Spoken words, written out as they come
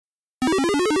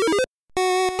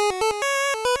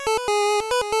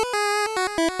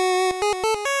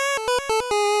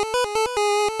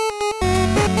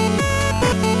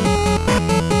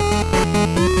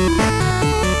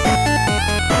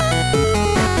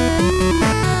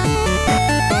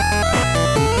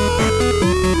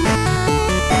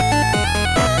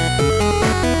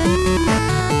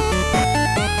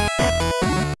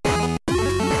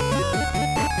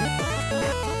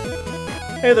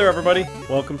Hey there, everybody.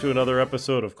 Welcome to another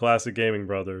episode of Classic Gaming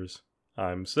Brothers.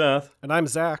 I'm Seth. And I'm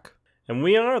Zach. And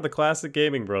we are the Classic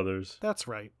Gaming Brothers. That's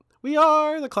right. We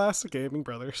are the Classic Gaming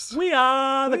Brothers. We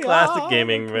are the Classic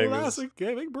Gaming Brothers. Classic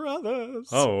Gaming Brothers.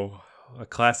 Oh, a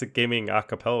Classic Gaming a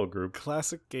cappella group.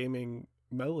 Classic Gaming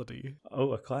Melody.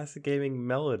 Oh, a Classic Gaming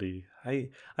Melody. I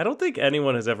don't think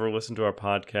anyone has ever listened to our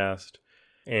podcast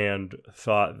and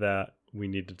thought that we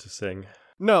needed to sing.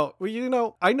 No,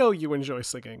 well, I know you enjoy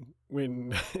singing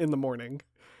when in the morning.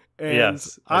 And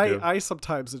yes, I do. I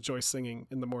sometimes enjoy singing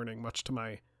in the morning, much to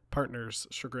my partner's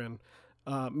chagrin.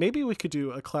 Maybe we could do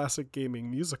a classic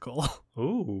gaming musical.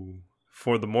 Ooh,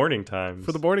 for the morning times.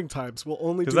 For the morning times. We'll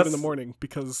only do it in the morning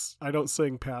because I don't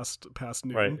sing past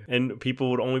noon. Right, and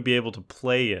people would only be able to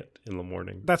play it in the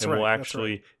morning. That's right. And we'll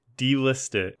actually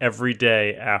delist it every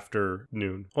day after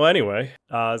noon. Well, anyway,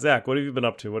 Zach, what have you been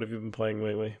up to? What have you been playing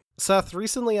lately? Seth,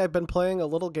 recently I've been playing a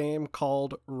little game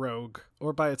called Rogue,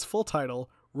 or by its full title,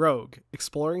 Rogue,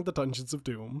 Exploring the Dungeons of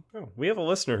Doom. Oh, we have a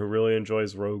listener who really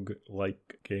enjoys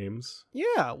rogue-like games.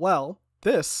 Yeah, well,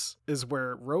 this is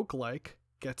where roguelike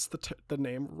gets the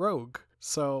name Rogue.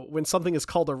 So when something is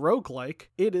called a roguelike,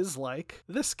 it is like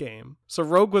this game. So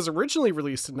Rogue was originally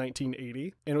released in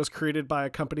 1980 and was created by a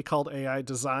company called AI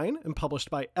Design and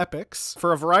published by Epix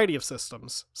for a variety of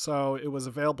systems. So it was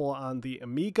available on the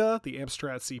Amiga, the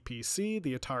Amstrad CPC,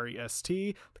 the Atari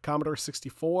ST, the Commodore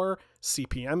 64,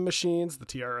 CPM machines, the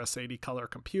TRS-80 color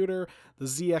computer, the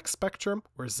ZX Spectrum,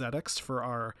 or ZX for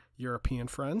our European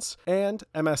friends, and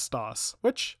MS-DOS,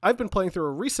 which I've been playing through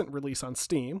a recent release on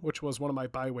Steam, which was one of my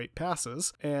buy-weight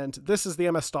passes, and this is the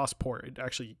MS-DOS port. It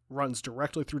actually runs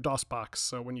directly through DOSBox,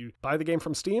 so when you buy the game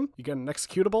from Steam, you get an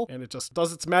executable, and it just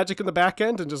does its magic in the back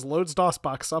end and just loads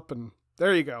DOSBox up, and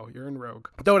there you go, you're in Rogue.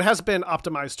 Though it has been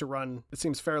optimized to run, it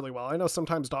seems, fairly well. I know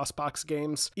sometimes DOSBox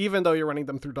games, even though you're running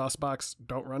them through DOSBox,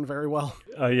 don't run very well.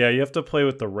 Yeah, you have to play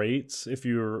with the rates.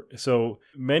 So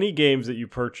many games that you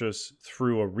purchase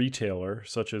through a retailer,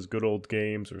 such as Good Old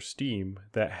Games or Steam,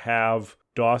 that have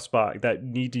DOSBox, that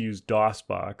need to use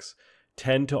DOSBox,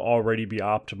 tend to already be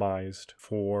optimized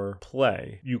for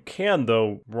play. You can,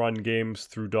 though, run games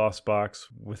through DOSBox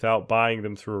without buying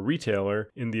them through a retailer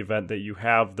in the event that you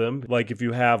have them. Like if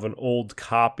you have an old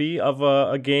copy of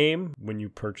a game when you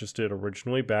purchased it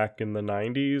originally back in the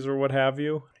 90s or what have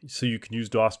you. So you can use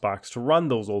DOSBox to run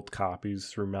those old copies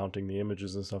through mounting the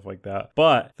images and stuff like that.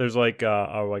 But there's like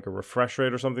a refresh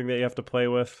rate or something that you have to play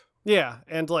with. Yeah,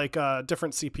 and like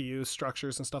different CPU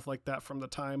structures and stuff like that from the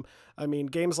time. I mean,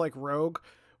 games like Rogue,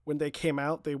 when they came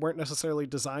out, they weren't necessarily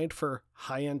designed for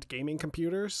high-end gaming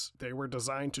computers. They were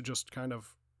designed to just kind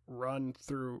of run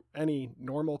through any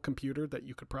normal computer that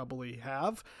you could probably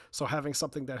have. So having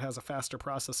something that has a faster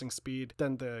processing speed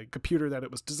than the computer that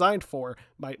it was designed for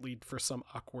might lead for some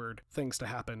awkward things to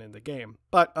happen in the game.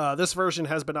 But this version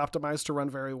has been optimized to run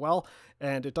very well,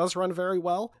 and it does run very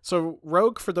well. So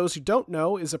Rogue, for those who don't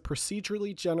know, is a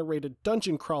procedurally generated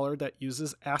dungeon crawler that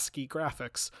uses ASCII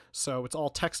graphics. So it's all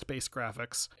text-based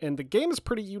graphics. And the game is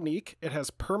pretty unique. It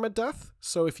has permadeath,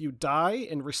 so if you die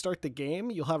and restart the game,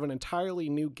 you'll have an entirely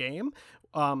new game.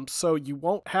 So you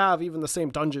won't have even the same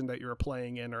dungeon that you're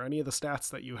playing in or any of the stats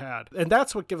that you had. And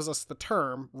that's what gives us the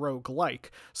term roguelike.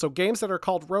 So games that are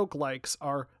called roguelikes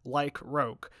are like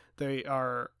Rogue. They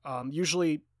are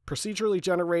usually procedurally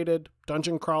generated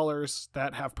dungeon crawlers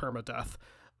that have permadeath.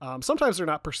 Sometimes they're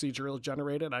not procedurally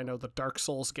generated. I know the Dark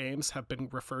Souls games have been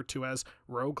referred to as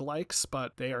roguelikes,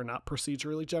 but they are not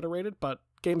procedurally generated. But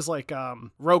games like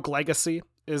Rogue Legacy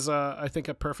is, I think,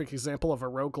 a perfect example of a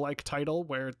roguelike title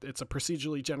where it's a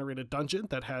procedurally generated dungeon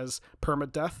that has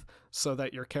permadeath so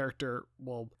that your character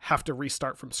will have to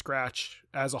restart from scratch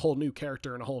as a whole new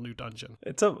character in a whole new dungeon.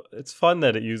 It's fun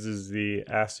that it uses the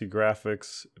ASCII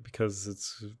graphics because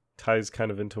it's ties kind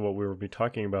of into what we will be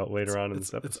talking about later on in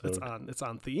this episode. It's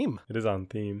on theme. It is on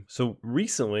theme. So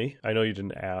recently, I know you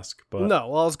didn't ask, but no,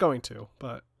 well, I was going to,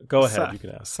 but go ahead. You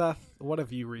can ask. Seth, what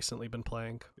have you recently been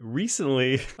playing?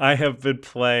 Recently, I have been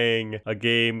playing a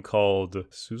game called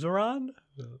Suzerain.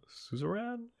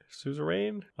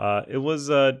 Suzerain. It was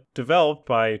developed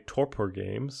by Torpor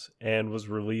Games and was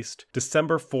released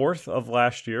December 4th of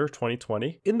last year,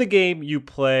 2020. In the game, you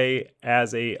play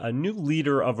as a new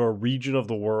leader of a region of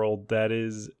the world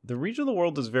the region of the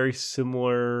world is very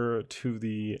similar to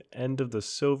the end of the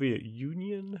Soviet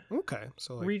Union. Okay,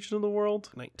 so like region of the world.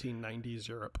 1990s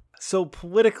Europe. So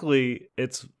politically,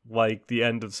 it's like the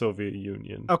end of Soviet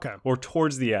Union. Okay. Or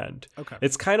towards the end. Okay.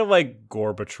 It's kind of like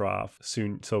Gorbachev,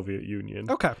 soon Soviet Union.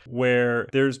 Okay. Where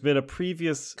there's been a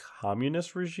previous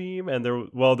communist regime, and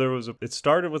it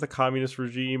started with a communist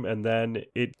regime, and then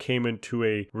it came into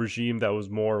a regime that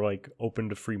was more like open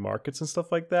to free markets and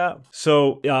stuff like that.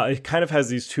 So it kind of has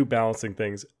these two balancing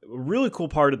things. A really cool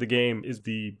part of the game is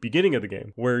the beginning of the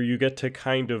game, where you get to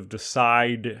kind of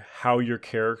decide how your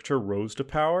character rose to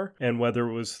power, and whether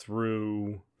it was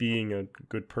through being a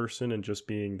good person and just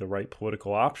being the right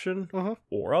political option,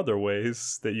 or other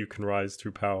ways that you can rise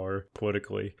through power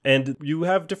politically. And you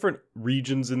have different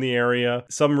regions in the area,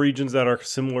 some regions that are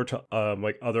similar to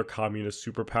like other communist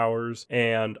superpowers,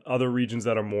 and other regions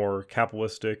that are more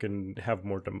capitalistic and have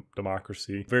more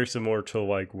democracy, very similar to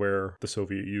like where the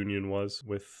Soviet Union was,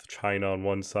 with China on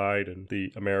one side and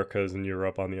the Americas and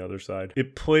Europe on the other side.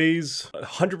 It plays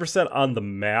 100% on the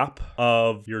map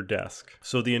of your desk.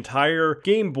 So the entire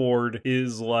game board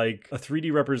is like a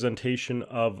 3D representation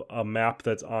of a map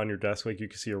that's on your desk. Like you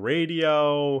can see a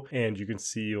radio, and you can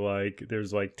see like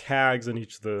there's like tags in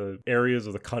each of the areas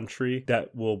of the country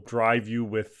that will drive you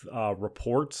with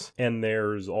reports, and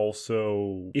there's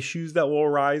also issues that will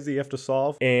arise that you have to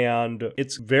solve. And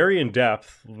it's very in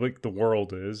depth, like the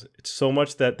world is. It's so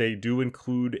much that they do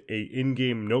include a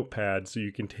in-game notepad so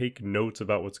you can take notes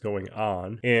about what's going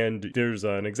on. And there's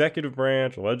an executive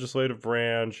branch, a legislative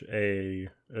branch, a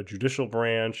judicial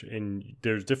branch, and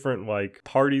there's different like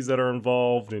parties that are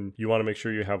involved, and you want to make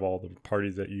sure you have all the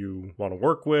parties that you want to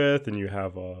work with, and you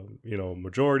have a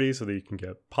majority so that you can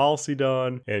get policy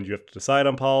done, and you have to decide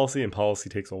on policy, and policy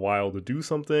takes a while to do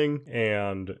something,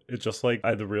 and it's just like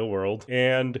the real world.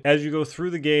 And as you go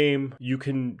through the game, you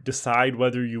can decide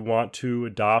whether you want to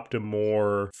adopt a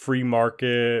more free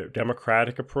market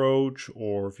democratic approach,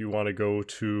 or if you want to go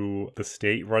to the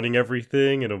state running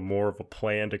everything in a more of a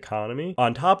planned economy.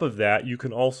 On top of that, you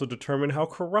can also determine how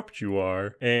corrupt you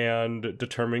are, and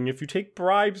determine if you take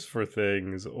bribes for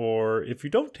things, or if you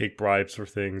don't take bribes for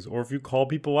things, or if you call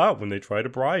people out when they try to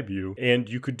bribe you. And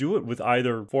you could do it with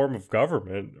either form of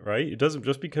government, right? It doesn't,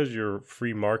 just because you're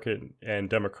free market and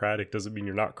democratic doesn't mean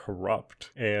you're not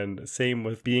corrupt. And same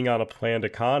with being on a planned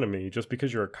economy. Just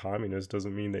because you're a communist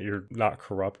doesn't mean that you're not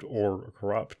corrupt or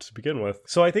corrupt to begin with.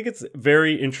 So I think it's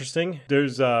very interesting.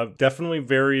 There's definitely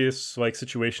various like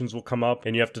situations will come up,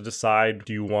 and you have to decide,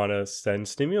 do you want to send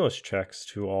stimulus checks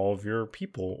to all of your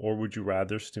people, or would you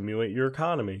rather stimulate your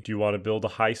economy? Do you want to build a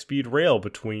high-speed rail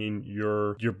between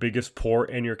your biggest port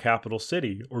and your capital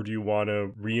city, or do you want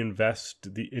to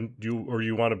reinvest do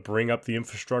you want to bring up the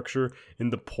infrastructure in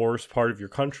the poorest part of your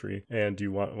country? And do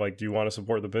you want to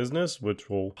support the business, which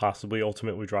will possibly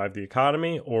ultimately drive the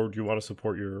economy, or do you want to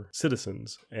support your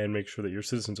citizens and make sure that your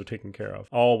citizens are taken care of,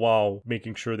 all while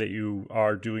making sure that you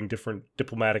are doing different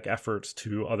diplomatic efforts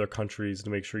to other countries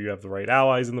to make sure you have the right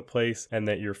allies in the place, and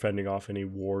that you're fending off any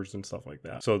wars and stuff like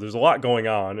that. So there's a lot going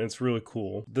on, and it's really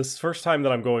cool. This first time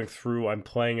that I'm going through, I'm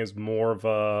playing as more of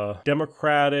a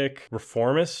democratic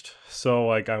reformist. So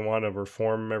like I want to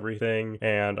reform everything,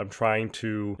 and I'm trying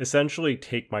to essentially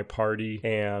take my party,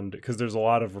 and because there's a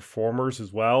lot of reformers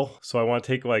as well. So I want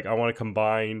to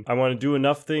do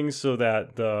enough things so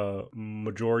that the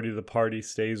majority of the party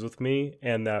stays with me,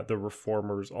 and that the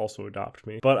reformers also adopt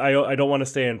me. But I don't want to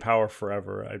stay in power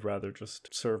forever. I'd rather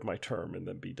just serve my term and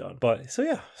then be done. But so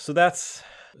yeah, so that's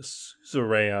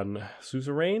Suzerain.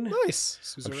 Nice.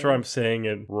 Suzerain. I'm sure I'm saying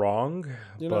it wrong,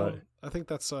 but I think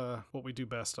that's what we do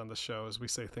best on the show, is we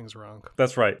say things wrong.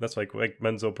 That's right. That's like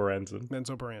Menzo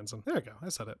Baranzan. There you go. I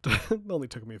said it. It only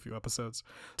took me a few episodes.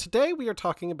 Today we are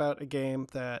talking about a game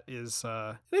that is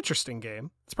an interesting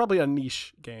game. It's probably a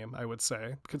niche game, I would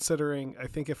say, considering I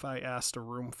think if I asked a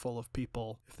room full of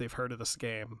people if they've heard of this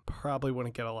game, probably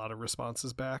wouldn't get a lot of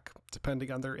responses back,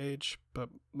 depending on their age, but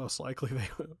most likely they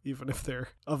will, even if they're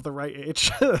of the right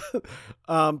age.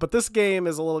 But this game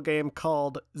is a little game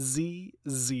called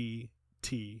ZZT,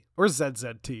 or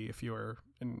ZZT if you are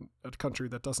in a country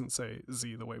that doesn't say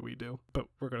Z the way we do, but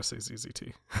we're going to say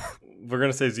ZZT. We're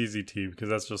going to say ZZT because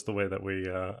that's just the way that we,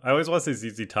 I always want to say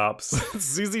ZZ Tops.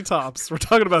 ZZ Tops. We're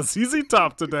talking about ZZ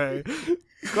Top today.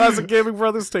 Classic Gaming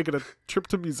Brothers taking a trip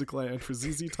to Music Land for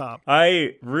ZZ Top.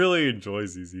 I really enjoy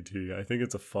ZZT. I think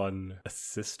it's a fun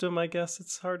system, I guess.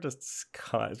 It's hard to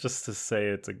just to say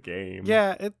it's a game.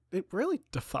 Yeah, it really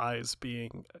defies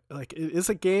being like it is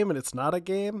a game and it's not a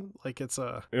game. Like it's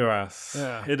a Yes.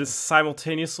 Yeah. It is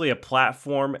simultaneously a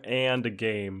platform and a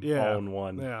game all in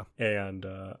one. Yeah. And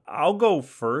I'll go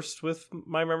first with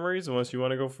my memories, unless you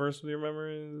want to go first with your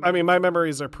memories. I mean, my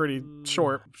memories are pretty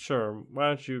short. Sure. Why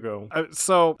don't you go?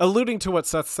 So, alluding to what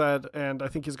Seth said, and I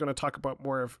think he's going to talk about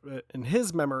more of it in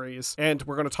his memories, and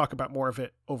we're going to talk about more of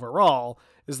it overall,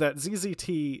 is that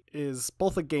ZZT is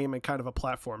both a game and kind of a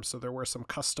platform. So there were some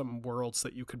custom worlds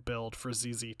that you could build for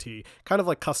ZZT, kind of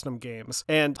like custom games.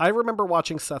 And I remember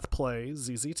watching Seth play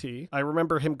ZZT. I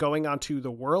remember him going onto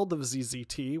the World of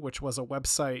ZZT, which was a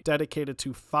website dedicated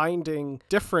to finding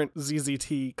different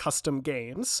ZZT custom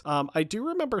games. I do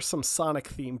remember some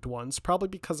Sonic-themed ones, probably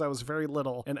because I was very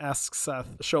little and asked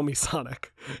Seth, show me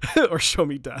Sonic, or show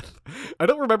me Death. I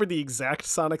don't remember the exact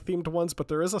Sonic-themed ones, but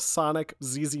there is a Sonic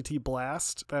ZZT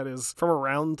Blast that is from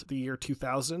around the year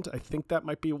 2000. I think that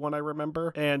might be one I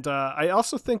remember. And I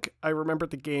also think I remember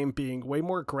the game being way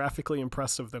more graphically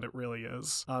impressive than it really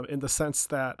is, in the sense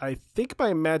that I think my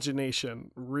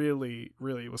imagination really,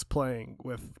 really was playing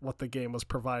with what the game was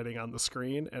providing on the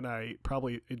screen, and I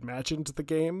probably imagined the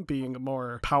game being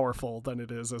more powerful than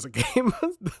it is as a game.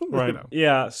 Right. You know.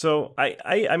 Yeah. So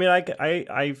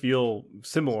I feel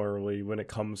similarly when it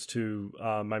comes to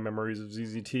my memories of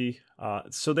ZZT.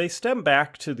 So they stem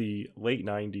back to the late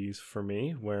 90s for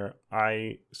me, where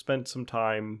I spent some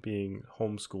time being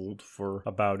homeschooled for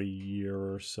about a year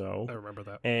or so. I remember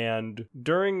that. And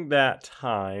during that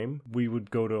time, we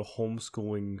would go to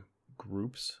homeschooling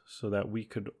groups so that we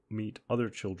could meet other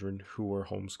children who were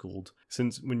homeschooled.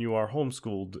 Since when you are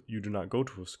homeschooled, you do not go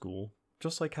to a school,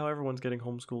 just like how everyone's getting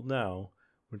homeschooled now,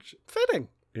 which Fitting.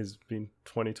 is being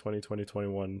 2020,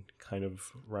 2021 kind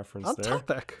of reference On there.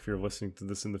 topic. If you're listening to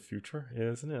this in the future,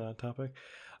 isn't it on topic?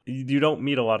 You don't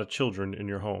meet a lot of children in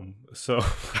your home, so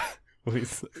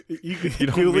you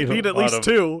don't need at least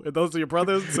two, and those are your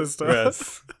brothers and sisters.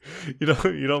 Yes,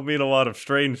 you don't meet a lot of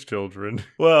strange children.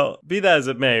 Well, be that as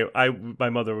it may,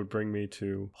 my mother would bring me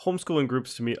to homeschooling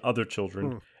groups to meet other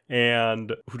children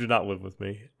and who did not live with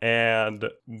me, and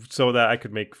so that I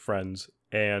could make friends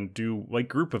and do like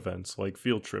group events, like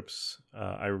field trips.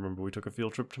 I remember we took a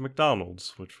field trip to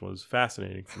McDonald's, which was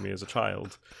fascinating for me as a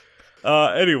child.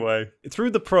 Anyway, through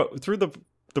the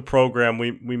program,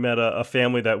 we met a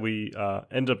family that we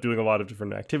ended up doing a lot of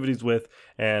different activities with,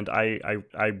 and I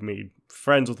made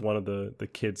friends with one of the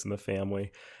kids in the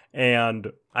family.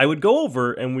 And I would go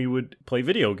over and we would play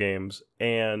video games,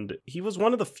 and he was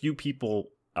one of the few people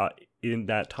in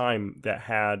that time that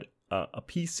had a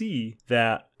PC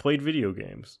that played video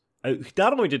games.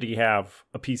 Not only did he have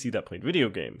a PC that played video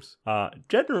games,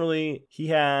 generally he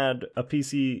had a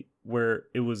PC where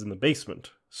it was in the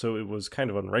basement. So it was kind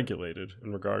of unregulated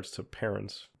in regards to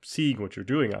parents seeing what you're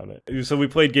doing on it. So we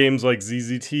played games like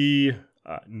ZZT,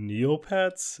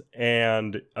 Neopets,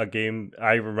 and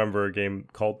I remember a game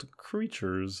called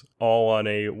Creatures, all on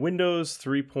a Windows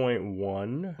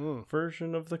 3.1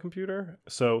 version of the computer.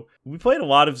 So we played a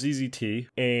lot of ZZT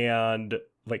and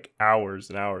like hours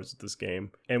and hours of this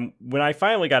game. And when I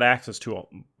finally got access to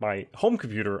my home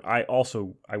computer, I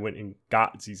went and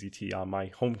got ZZT on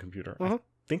my home computer. I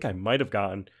think I might have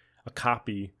gotten a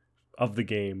copy of the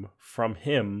game from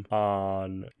him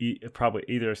on probably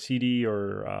either a CD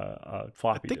or a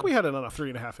floppy I think disk. we had it on a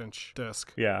 3.5-inch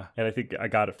disc. Yeah, and I think I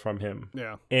got it from him.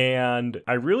 Yeah. And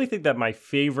I really think that my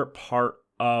favorite part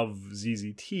of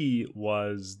ZZT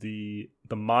was the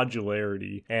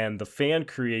modularity and the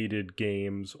fan-created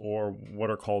games, or what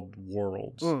are called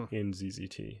worlds in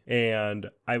ZZT. And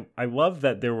I love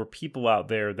that there were people out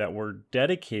there that were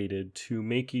dedicated to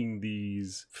making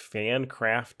these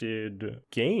fan-crafted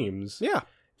games. Yeah.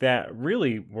 That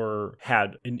really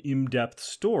had an in-depth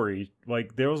story.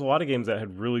 Like, there was a lot of games that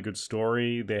had really good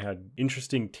story. They had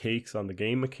interesting takes on the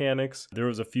game mechanics. There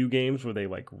was a few games where they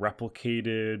like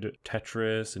replicated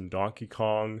Tetris and Donkey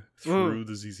Kong through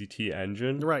the ZZT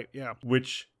engine. Right, yeah.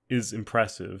 Which is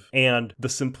impressive. And the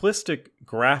simplistic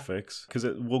graphics, because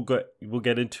we'll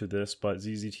get into this, but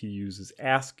ZZT uses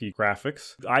ASCII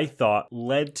graphics, I thought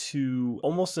led to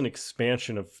almost an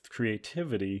expansion of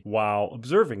creativity while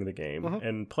observing the game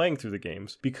and playing through the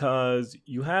games, because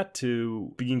you had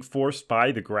to, being forced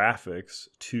by the graphics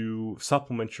to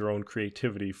supplement your own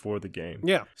creativity for the game.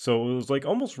 Yeah. So it was like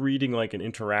almost reading like an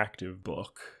interactive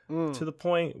book. to the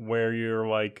point where you're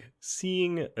like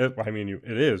seeing, I mean,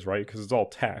 it is, right? Because it's all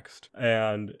text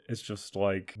and it's just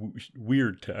like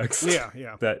weird text.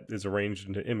 Yeah. That is arranged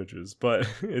into images. But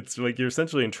it's like you're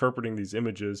essentially interpreting these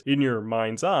images in your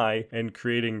mind's eye and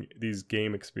creating these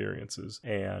game experiences.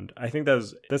 And I think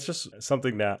that's just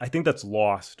something that I think that's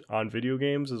lost on video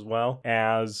games as well,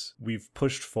 as we've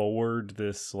pushed forward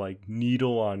this like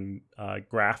needle on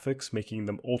graphics, making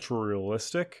them ultra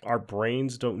realistic. Our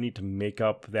brains don't need to make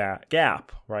up that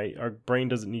gap, right? Our brain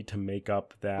doesn't need to make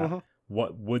up that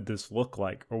what would this look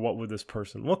like, or what would this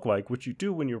person look like, which you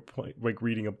do when you're like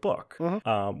reading a book.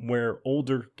 Where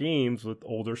older games with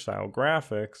older style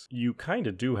graphics, you kind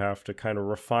of do have to kind of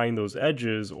refine those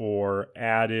edges or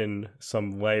add in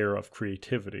some layer of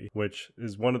creativity, which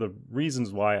is one of the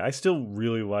reasons why I still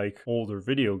really like older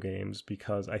video games,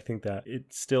 because I think that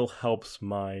it still helps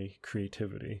my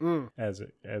creativity as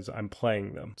I'm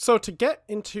playing them. So to get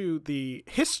into the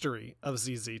history of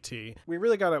ZZT,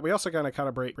 we also gotta kind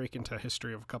of break into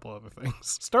history of a couple other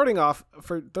things. Starting off,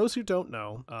 for those who don't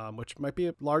know, which might be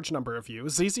a large number of you,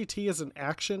 ZZT is an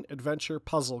action-adventure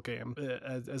puzzle game,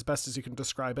 as best as you can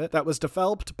describe it, that was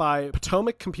developed by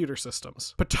Potomac Computer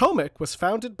Systems. Potomac was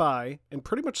founded by, and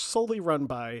pretty much solely run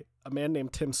by, a man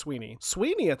named Tim Sweeney.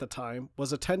 Sweeney at the time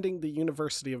was attending the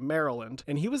University of Maryland,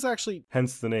 and he was actually...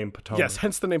 Hence the name Potomac. Yes,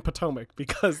 hence the name Potomac,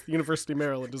 because the University of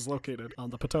Maryland is located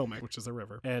on the Potomac, which is a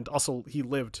river. And also, he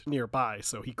lived nearby,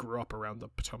 so he grew up around the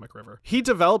Potomac River. He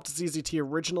developed ZZT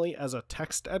originally as a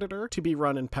text editor to be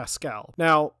run in Pascal.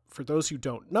 Now, for those who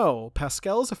don't know,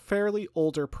 Pascal is a fairly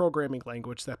older programming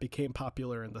language that became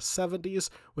popular in the 70s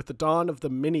with the dawn of the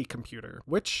mini computer,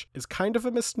 which is kind of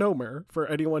a misnomer for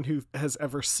anyone who has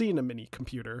ever seen a mini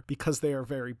computer, because they are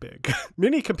very big.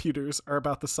 Mini computers are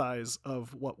about the size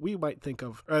of what we might think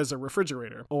of as a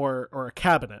refrigerator or a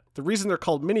cabinet. The reason they're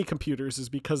called mini computers is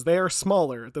because they are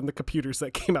smaller than the computers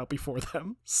that came out before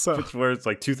them. So where it's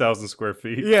like 2,000 square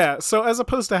feet. Yeah, so as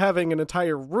opposed to having an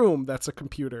entire room that's a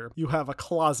computer, you have a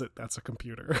closet that's a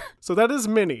computer. So that is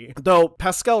mini. Though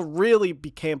Pascal really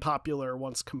became popular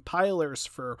once compilers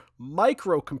for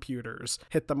microcomputers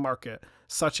hit the market,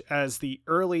 such as the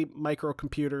early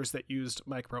microcomputers that used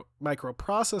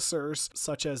microprocessors,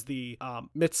 such as the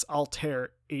MITS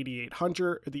Altair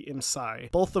 8800 or the IMSI,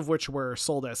 both of which were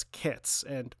sold as kits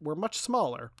and were much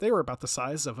smaller. They were about the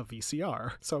size of a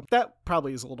VCR. So that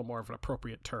probably is a little more of an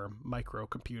appropriate term,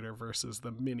 microcomputer versus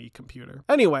the mini computer.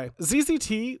 Anyway,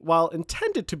 ZZT, while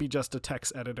intended to be just a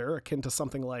text editor akin to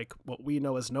something like what we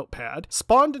know as Notepad,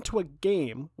 spawned into a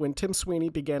game when Tim Sweeney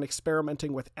began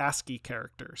experimenting with ASCII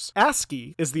characters.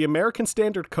 ASCII is the American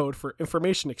Standard Code for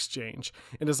Information Exchange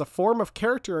and is a form of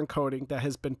character encoding that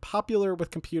has been popular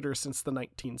with computers since the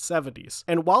 1970s.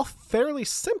 And while fairly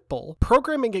simple,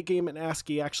 programming a game in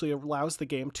ASCII actually allows the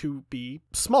game to be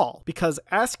small, because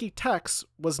ASCII text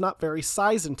was not very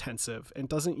size intensive and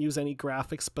doesn't use any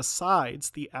graphics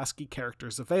besides the ASCII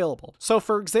characters available. So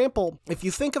for example, if you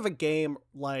think of a game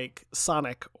like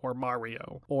Sonic or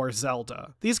Mario or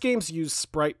Zelda, these games use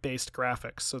sprite-based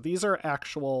graphics. So these are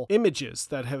actual images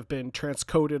that have been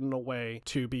transcoded in a way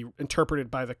to be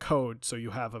interpreted by the code, so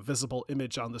you have a visible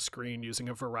image on the screen using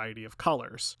a variety of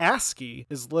colors. ASCII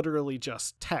is literally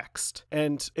just text,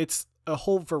 and it's a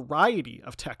whole variety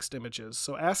of text images.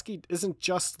 So ASCII isn't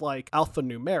just like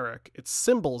alphanumeric, it's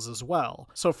symbols as well.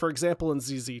 So for example, in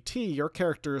ZZT, your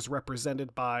character is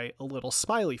represented by a little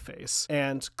smiley face,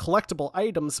 and collectible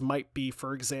items might be,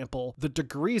 for example, the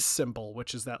degrees symbol,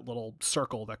 which is that little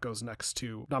circle that goes next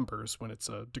to numbers when it's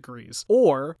degrees.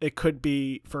 Or it could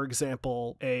be, for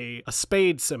example, a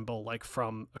spade symbol, like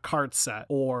from a card set,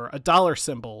 or a dollar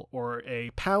symbol, or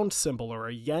a pound symbol, or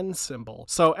a yen symbol.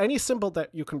 So any symbol that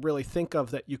you can really think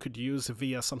of that you could use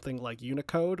via something like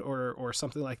Unicode or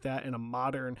something like that in a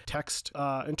modern text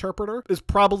interpreter is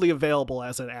probably available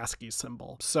as an ASCII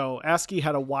symbol. So ASCII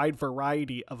had a wide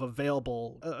variety of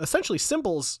available, essentially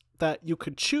symbols that you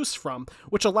could choose from,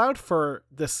 which allowed for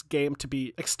this game to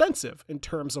be extensive in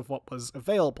terms of what was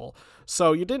available.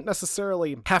 So you didn't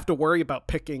necessarily have to worry about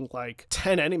picking like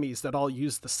 10 enemies that all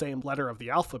used the same letter of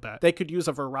the alphabet. They could use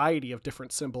a variety of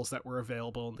different symbols that were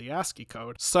available in the ASCII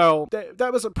code. So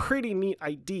that was a pretty neat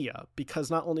idea, because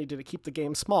not only did it keep the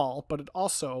game small, but it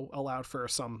also allowed for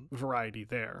some variety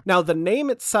there. Now, the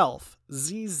name itself,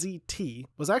 ZZT,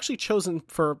 was actually chosen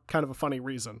for kind of a funny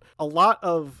reason. A lot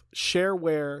of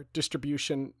shareware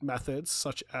distribution methods,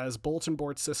 such as bulletin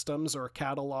board systems or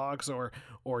catalogs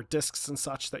or discs and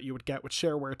such that you would get with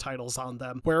shareware titles on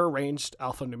them, were arranged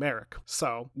alphanumeric.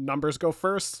 So numbers go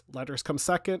first, letters come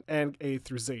second, and A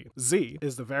through Z. Z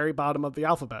is the very bottom of the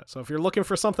alphabet. So if you're looking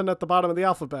for something at the bottom of the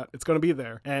alphabet, it's going to be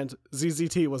there. And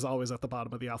ZZT was always at the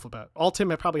bottom of the alphabet. All Tim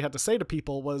had probably had to say to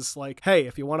people was like, hey,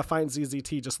 if you want to find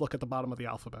ZZT, just look at the bottom of the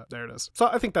alphabet. There it is. So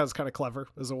I think that was kind of clever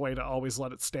as a way to always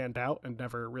let it stand out and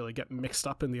never really get mixed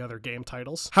up in the other game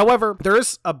titles. However, there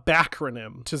is a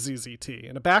backronym to ZZT,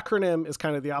 and a backronym is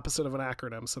kind of the opposite of an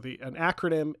acronym. So an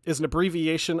acronym is an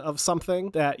abbreviation of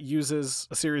something that uses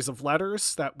a series of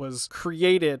letters that was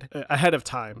created ahead of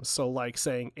time. So like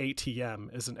saying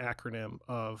ATM is an acronym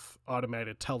of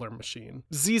automated teller machine.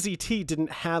 ZZT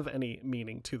didn't have any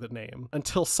meaning to the name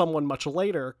until someone much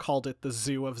later called it the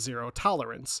Zoo of Zero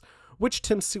Tolerance, which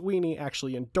Tim Sweeney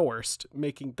actually endorsed,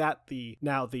 making that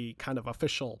now the kind of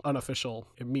unofficial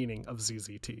meaning of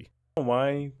ZZT.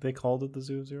 Why they called it the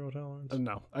Zoo of Zero Tolerance?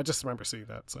 No, I just remember seeing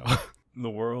that, so... The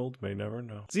world may never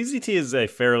know. ZZT is a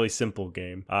fairly simple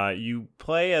game. You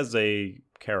play as a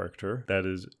character that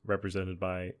is represented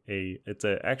by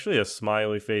actually a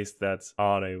smiley face that's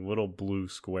on a little blue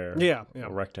square. Yeah. A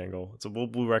rectangle. It's a little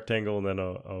blue rectangle and then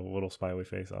a little smiley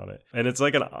face on it. And it's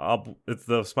like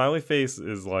the smiley face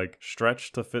is like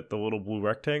stretched to fit the little blue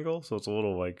rectangle, so it's a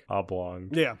little like oblong.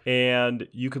 Yeah. And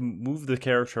you can move the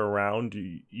character around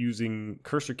using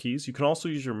cursor keys. You can also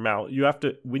use your mouse. You have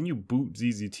to, when you boot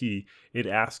ZZT, it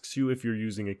asks you if you're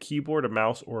using a keyboard, a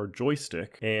mouse, or a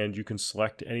joystick, and you can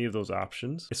select any of those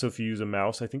options. So if you use a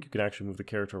mouse, I think you can actually move the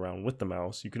character around with the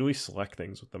mouse. You can always select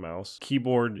things with the mouse.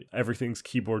 Keyboard, everything's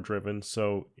keyboard driven,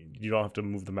 so you don't have to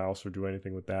move the mouse or do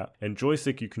anything with that. And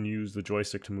joystick, you can use the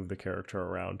joystick to move the character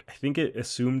around. I think it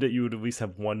assumed that you would at least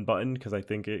have one button, because I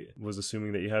think it was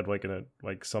assuming that you had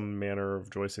like some manner of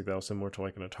joystick that was similar to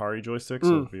like an Atari joystick,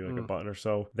 so it'd be like a button or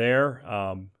so there.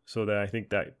 So that I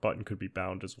think that button could be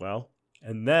bound as well.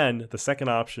 And then the second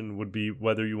option would be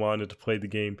whether you wanted to play the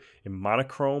game in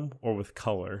monochrome or with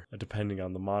color, depending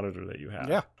on the monitor that you have.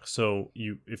 Yeah. So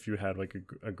if you had like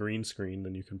a green screen,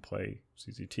 then you can play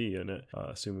ZZT in it,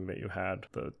 assuming that you had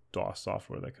the DOS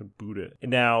software that could boot it.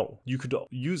 And now you could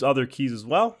use other keys as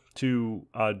well to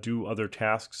do other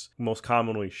tasks. Most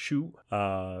commonly shoot.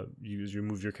 You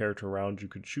move your character around, you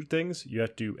could shoot things. You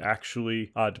have to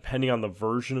actually, depending on the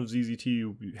version of ZZT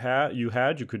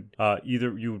you could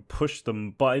either you would push the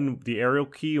button, the arrow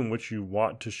key in which you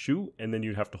want to shoot, and then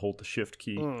you'd have to hold the shift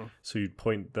key. So you'd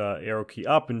point the arrow key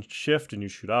up and shift, and you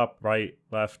shoot up, right,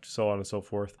 left, so on and so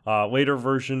forth. Later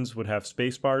versions would have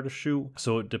spacebar to shoot,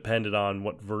 so it depended on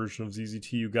what version of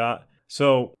ZZT you got.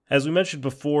 So as we mentioned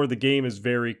before, the game is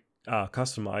very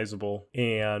customizable,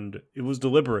 and it was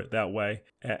deliberate that way.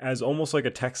 As almost like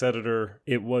a text editor,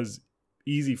 it was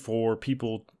easy for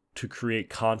people to create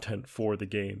content for the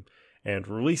game and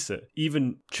release it.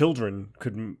 Even children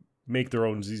could make their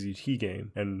own ZZT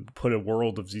game and put a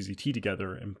world of ZZT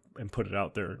together and put it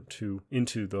out there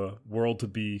into the world to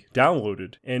be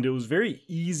downloaded. And it was very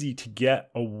easy to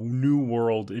get a new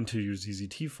world into your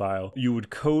ZZT file. You would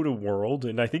code a world,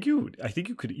 and I think you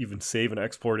could even save and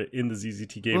export it in the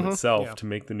ZZT game itself to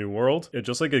make the new world.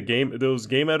 Just like a game, those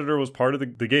game editor was part of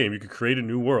the game. You could create a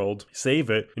new world, save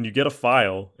it, and you get a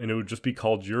file, and it would just be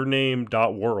called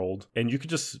yourname.world, and you could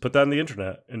just put that on the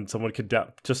internet, and someone could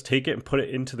just take it and put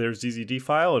it into their ZZT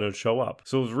file, and it would show up.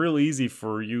 So it was real easy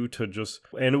for you to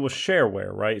and it was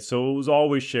shareware, right? So it was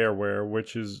always shareware,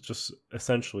 which is just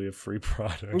essentially a free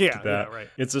product. Yeah, right.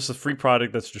 It's just a free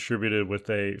product that's distributed with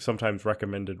a sometimes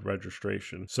recommended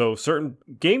registration. So certain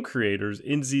game creators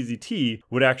in ZZT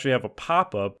would actually have a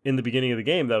pop-up in the beginning of the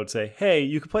game that would say, hey,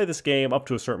 you can play this game up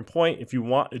to a certain point. If you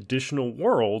want additional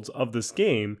worlds of this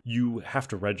game, you have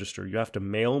to register. You have to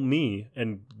mail me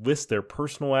and list their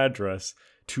personal address,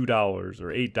 $2 or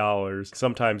 $8.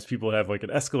 Sometimes people have like an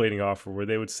escalating offer where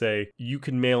they would say, you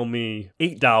can mail me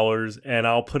 $8 and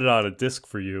I'll put it on a disc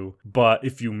for you. But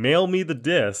if you mail me the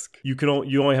disc, you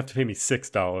only have to pay me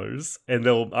 $6,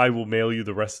 and I will mail you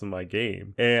the rest of my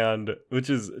game. And which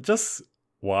is just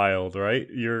wild, right?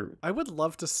 I would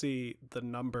love to see the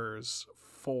numbers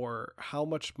for how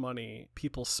much money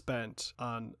people spent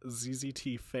on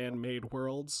ZZT fan-made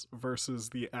worlds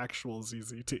versus the actual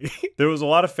ZZT. There was a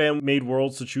lot of fan-made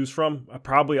worlds to choose from,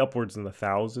 probably upwards in the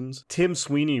thousands. Tim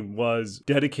Sweeney was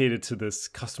dedicated to this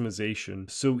customization,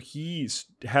 so he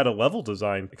had a level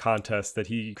design contest that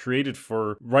he created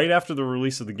for right after the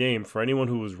release of the game for anyone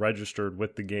who was registered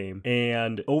with the game,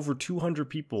 and over 200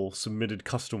 people submitted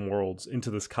custom worlds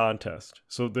into this contest.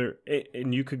 So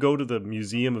and you could go to the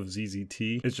Museum of ZZT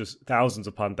ZZT. It's just thousands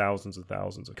upon thousands and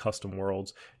thousands of custom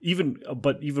worlds. Even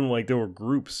like there were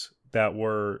groups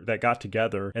that got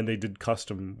together and they did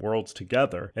custom worlds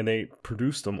together, and they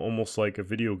produced them almost like a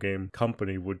video game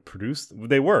company would produce.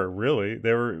 They were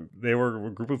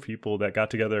a group of people that got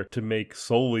together to make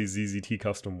solely ZZT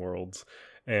custom worlds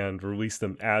and release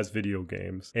them as video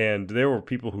games. And there were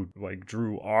people who like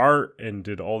drew art and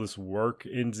did all this work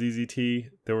in ZZT.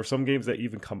 There were some games that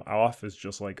even come off as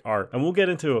just like art. And we'll get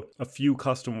into a few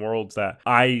custom worlds that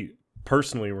I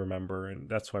personally remember, and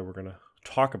that's why we're gonna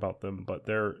talk about them, but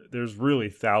there's really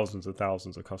thousands and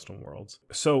thousands of custom worlds.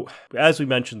 So as we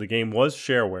mentioned, the game was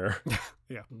shareware.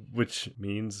 Yeah. Which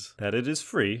means that it is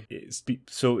free.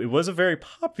 So it was a very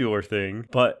popular thing,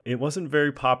 but it wasn't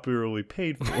very popularly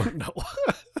paid for. No.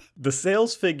 The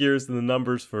sales figures and the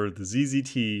numbers for the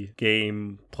ZZT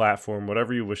game, platform,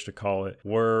 whatever you wish to call it,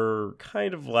 were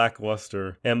kind of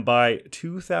lackluster. And by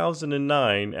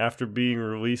 2009, after being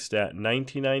released at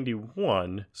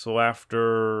 1991, so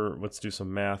after, let's do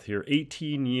some math here,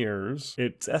 18 years,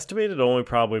 it's estimated only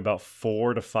probably about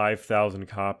 4,000 to 5,000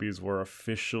 copies were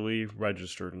officially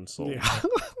registered and sold. Yeah.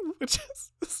 Which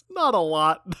is not a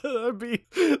lot. I mean,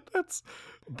 that's...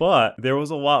 But there was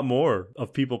a lot more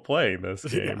of people playing this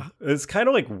game. Yeah. It's kind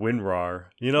of like WinRAR.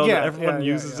 You know, everyone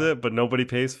uses it, but nobody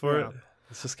pays for it.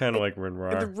 It's just kind of like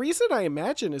WinRAR. And the reason I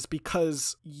imagine is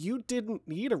because you didn't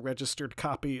need a registered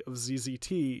copy of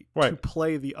ZZT to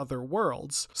play the other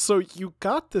worlds. So you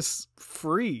got this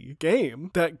free game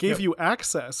that gave you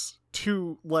access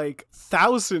to like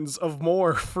thousands of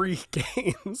more free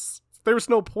games. There was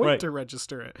no point to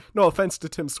register it. No offense to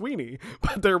Tim Sweeney,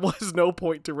 but there was no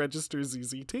point to register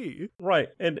ZZT. Right.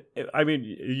 And I mean,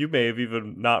 you may have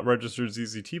even not registered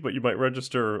ZZT, but you might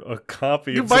register a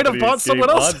copy you of might have bought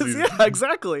someone else's. Yeah,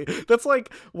 exactly. That's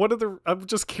like one of the... I'm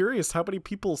just curious how many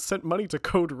people sent money to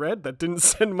Code Red that didn't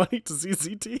send money to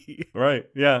ZZT. Right.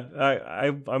 Yeah.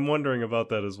 I'm wondering about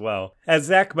that as well. As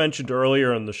Zach mentioned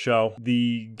earlier in the show,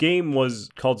 the game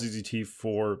was called ZZT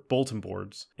for bulletin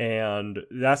boards, and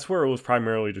that's where it was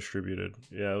primarily distributed.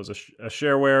 Yeah, it was a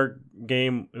shareware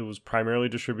game. It was primarily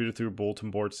distributed through a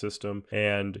bulletin board system,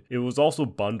 and it was also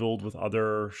bundled with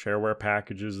other shareware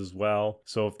packages as well.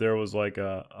 So if there was like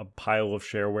a pile of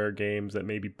shareware games that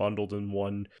may be bundled in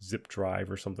one zip drive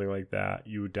or something like that,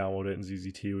 you would download it and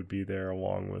ZZT would be there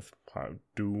along with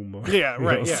Doom or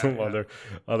some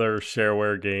other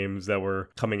shareware games that were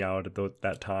coming out at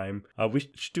that time. We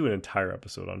should do an entire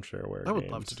episode on shareware games. I would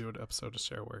love to do an episode of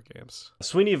shareware games.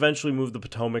 Sweeney eventually moved the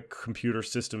Potomac Computer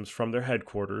Systems from their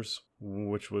headquarters,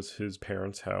 which was his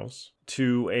parents' house,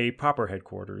 to a proper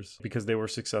headquarters because they were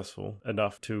successful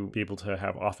enough to be able to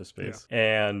have office space.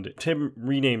 Yeah. And Tim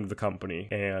renamed the company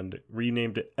and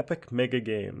renamed it Epic Mega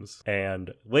Games,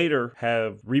 and later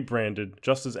have rebranded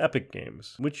just as Epic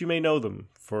Games, which you may know them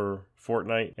for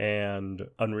Fortnite and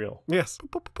Unreal. Yes.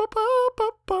 Oh,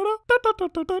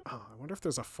 I wonder if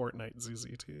there's a Fortnite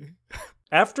ZZT.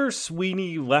 After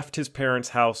Sweeney left his parents'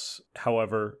 house,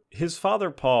 however, his father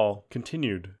Paul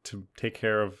continued to take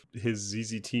care of his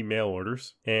ZZT mail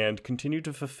orders and continued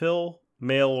to fulfill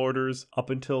mail orders up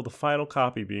until the final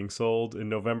copy being sold in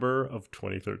November of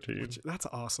 2013. That's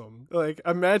awesome. Like,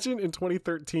 imagine in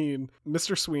 2013,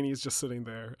 Mr. Sweeney is just sitting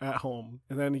there at home,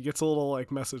 and then he gets a little like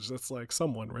message that's like,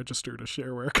 someone registered a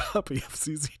shareware copy of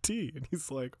ZZT, and he's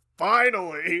like,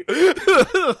 finally!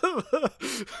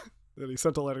 Then he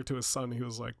sent a letter to his son. He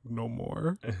was like, no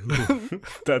more.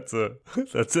 That's it.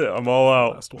 I'm all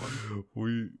out. Last one.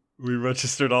 We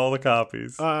registered all the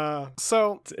copies.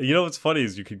 So you know what's funny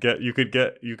is you could get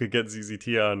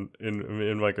ZZT on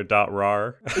in like a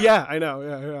 .rar. Yeah, I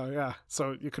know. Yeah.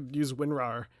 So you could use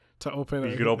WinRAR to open.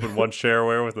 You could open one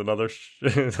shareware with another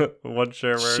one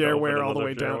shareware all the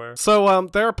way shareware. Down. So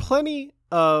there are plenty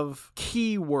of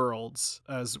key worlds,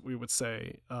 as we would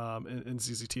say, in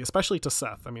ZZT, especially to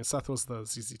Seth. I mean, Seth was the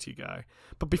ZZT guy.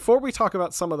 But before we talk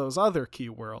about some of those other key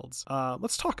worlds,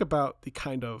 let's talk about the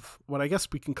kind of what I guess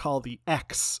we can call the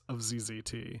X of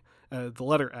ZZT. The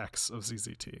letter X of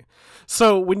ZZT.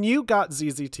 So when you got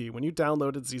ZZT, when you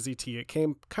downloaded ZZT, it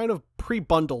came kind of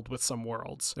pre-bundled with some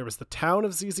worlds. There was the town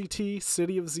of ZZT,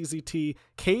 city of ZZT,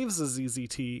 caves of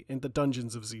ZZT, and the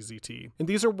dungeons of ZZT. And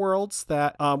these are worlds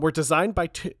that were designed by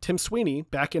Tim Sweeney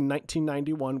back in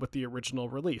 1991 with the original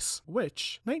release.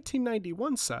 Which,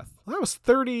 1991, Seth, that was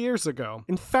 30 years ago.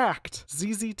 In fact,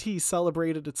 ZZT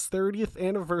celebrated its 30th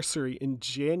anniversary in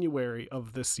January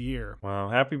of this year. Wow,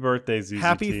 happy birthday,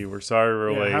 ZZT. We're sorry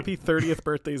we're late. Happy 30th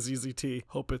birthday, ZZT.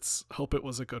 Hope it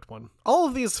was a good one. All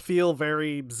of these feel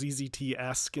very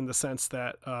ZZT-esque in the sense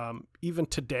that even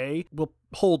today, will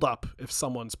hold up if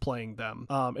someone's playing them.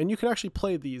 And you can actually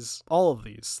play all of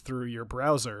these through your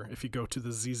browser if you go to the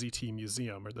ZZT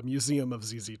Museum, or the Museum of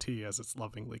ZZT as it's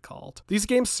lovingly called. These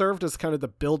games served as kind of the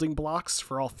building blocks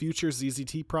for all future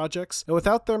ZZT projects, and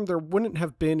without them there wouldn't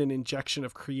have been an injection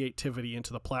of creativity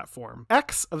into the platform.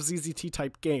 X of ZZT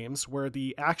type games were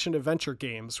the action adventure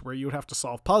games where you would have to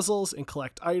solve puzzles and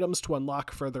collect items to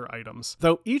unlock further items,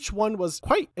 though each one was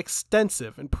quite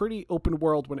extensive and pretty open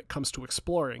world when it comes to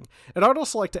exploring. And I'd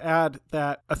also like to add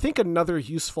that I think another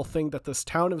useful thing that this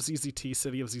town of ZZT,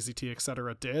 city of ZZT,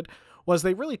 etc. did was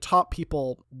they really taught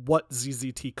people what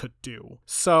ZZT could do.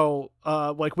 So,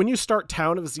 like when you start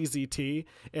Town of ZZT,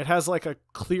 it has like a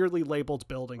clearly labeled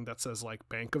building that says like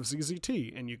Bank of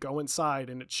ZZT, and you go inside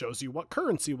and it shows you what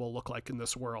currency will look like in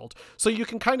this world. So you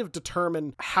can kind of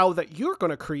determine how that you're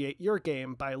going to create your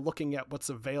game by looking at what's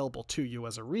available to you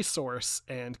as a resource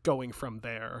and going from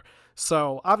there.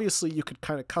 So obviously you could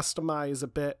kind of customize a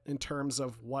bit in terms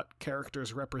of what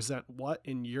characters represent what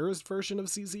in your version of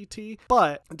ZZT,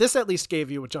 but this at least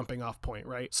gave you a jumping off point,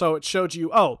 right? So it showed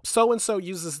you, oh, so-and-so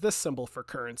uses this symbol for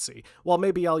currency. Well,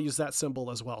 maybe I'll use that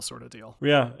symbol as well, sort of deal.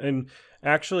 Yeah, and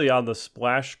actually on the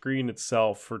splash screen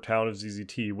itself for Town of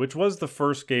ZZT, which was the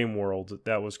first game world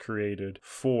that was created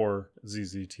for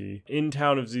ZZT, in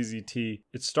Town of ZZT,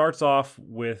 it starts off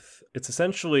with, it's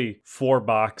essentially 4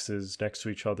 boxes next to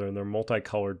each other, and they're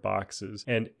multicolored boxes,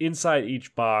 and inside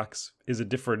each box is a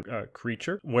different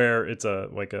creature, where it's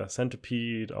like a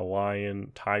centipede, a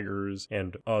lion, tigers,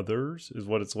 and others is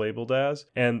what it's labeled as.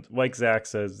 And like Zach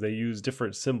says, they use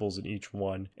different symbols in each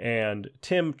one, and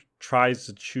Tim tries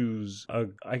to choose a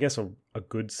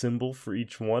good symbol for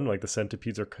each one. Like the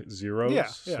centipedes are zeros,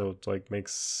 yeah. so it like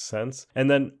makes sense.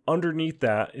 And then underneath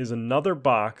that is another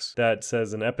box that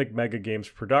says an Epic Mega Games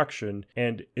production,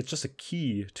 and it's just a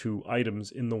key to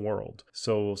items in the world.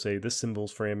 So we'll say this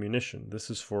symbol's for ammunition,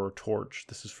 this is for torch,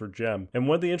 this is for gem. And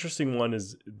one of the interesting one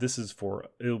is this is for,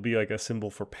 it'll be like a symbol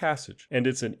for passage, and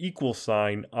it's an equal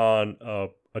sign on a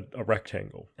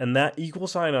rectangle. And that equal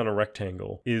sign on a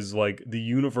rectangle is like the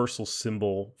universal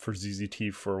symbol for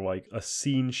ZZT for like a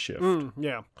scene shift.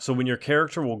 Yeah. So when your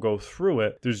character will go through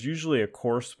it, there's usually a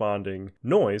corresponding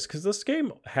noise, because this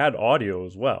game had audio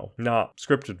as well, not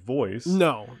scripted voice.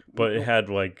 No. But it had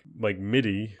like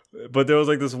MIDI. But there was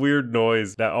like this weird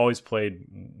noise that always played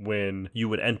when you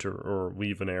would enter or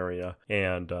leave an area.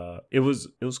 And it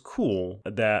was cool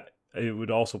that it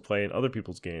would also play in other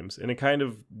people's games, and it kind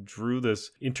of drew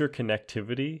this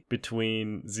interconnectivity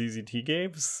between ZZT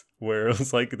games, where it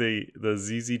was like the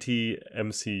ZZT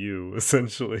MCU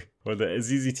essentially, or the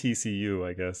ZZT CU,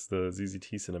 I guess, the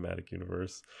ZZT Cinematic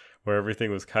Universe, where everything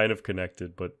was kind of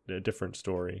connected but a different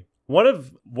story. One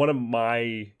of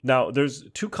my, now there's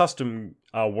 2 custom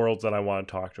worlds that I want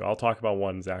to talk to. I'll talk about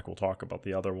one, Zach will talk about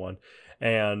the other one.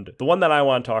 And the one that I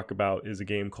want to talk about is a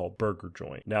game called Burger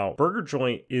Joint. Now, Burger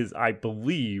Joint is, I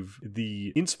believe,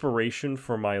 the inspiration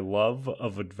for my love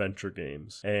of adventure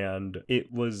games. And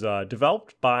it was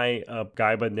developed by a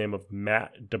guy by the name of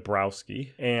Matt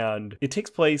Dabrowski. And it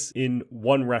takes place in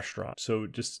one restaurant. So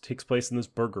it just takes place in this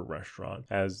burger restaurant,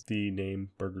 as the name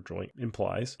Burger Joint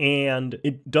implies. And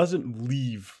it doesn't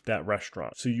leave that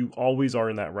restaurant. So you always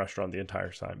are in that restaurant the entire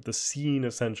time. The scene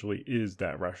essentially is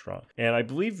that restaurant. And I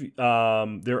believe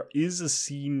there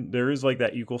is like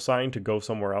that equal sign to go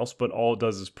somewhere else, but all it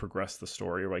does is progress the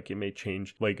story. Like it may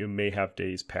change, like it may have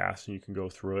days pass and you can go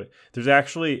through it. There's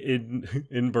actually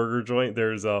in Burger Joint,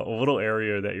 there's a little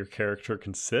area that your character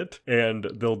can sit, and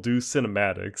they'll do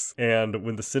cinematics. And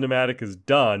when the cinematic is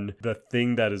done, the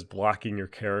thing that is blocking your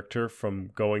character from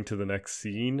going to the next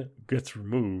scene gets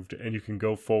removed, and you can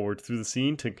go forward through the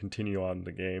scene to continue on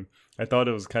the game. I thought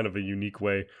it was kind of a unique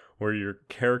way where your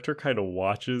character kind of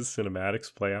watches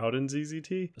cinematics play out in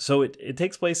ZZT. So it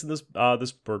takes place in this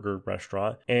burger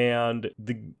restaurant, and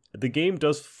the game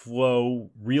does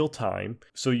flow real time.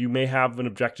 So you may have an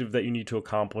objective that you need to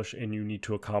accomplish, and you need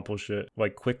to accomplish it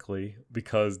like quickly,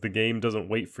 because the game doesn't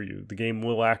wait for you. The game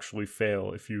will actually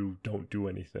fail if you don't do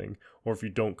anything, or if you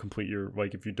don't complete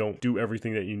if you don't do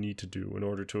everything that you need to do in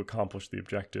order to accomplish the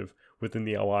objective within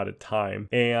the allotted time.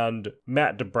 And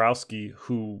Matt Dabrowski,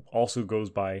 who also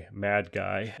goes by Mad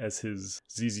Guy as his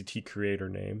ZZT creator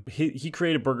name, he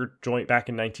created Burger Joint back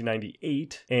in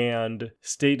 1998 and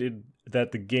stated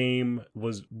that the game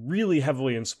was really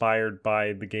heavily inspired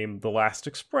by the game The Last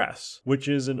Express, which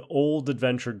is an old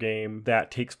adventure game that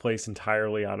takes place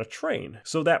entirely on a train.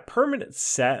 So that permanent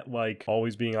set, like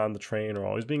always being on the train or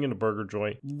always being in a burger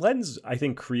joint, lends, I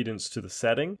think, credence to the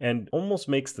setting and almost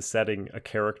makes the setting a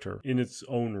character in its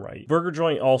own right. Burger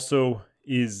Joint also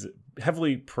is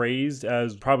heavily praised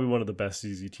as probably one of the best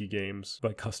ZZT games,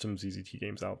 like custom ZZT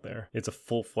games out there. It's a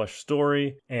full-fledged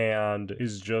story and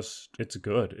it's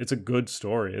good. It's a good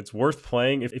story. It's worth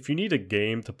playing. If you need a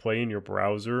game to play in your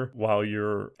browser while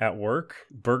you're at work,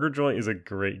 Burger Joint is a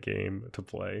great game to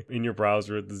play in your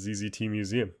browser at the ZZT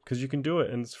Museum, because you can do it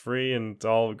and it's free and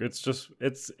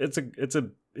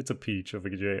it's a peach of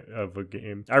a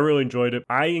game. I really enjoyed it.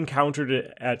 I encountered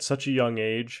it at such a young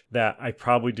age that I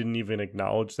probably didn't even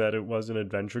acknowledge that it was an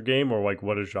adventure game, or like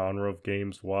what a genre of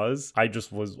games was. I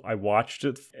watched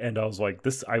it and I was like,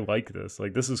 I like this.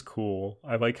 Like, this is cool.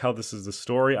 I like how this is the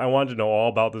story. I wanted to know all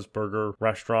about this burger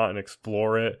restaurant and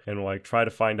explore it and like try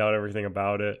to find out everything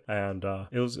about it. And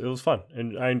it was fun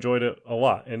and I enjoyed it a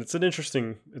lot. And it's an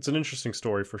interesting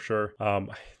story for sure. I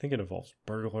think it involves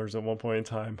burglars at one point in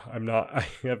time.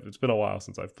 It's been a while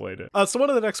since I've played it. So one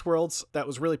of the next worlds that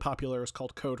was really popular is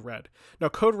called Code Red. Now,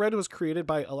 Code Red was created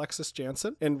by Alexis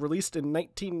Jansen and released in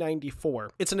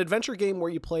 1994. It's an adventure game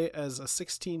where you play as a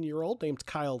 16-year-old named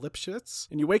Kyle Lipschitz,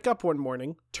 and you wake up one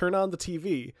morning, turn on the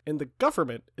TV, and the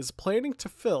government is planning to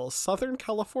fill Southern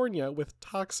California with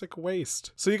toxic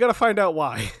waste. So you gotta find out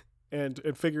why. And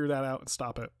figure that out and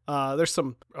stop it. There's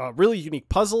some really unique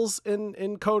puzzles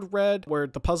in Code Red, where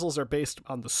the puzzles are based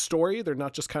on the story. They're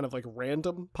not just kind of like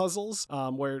random puzzles.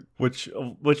 Which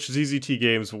ZZT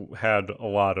games had a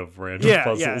lot of random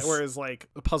puzzles. Yeah, whereas like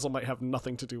the puzzle might have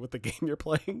nothing to do with the game you're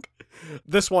playing.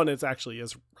 This one is actually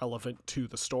as relevant to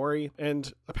the story.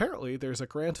 And apparently there's a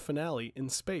grand finale in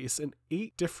space and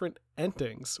 8 different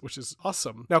endings, which is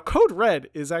awesome. Now, Code Red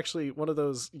is actually one of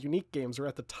those unique games where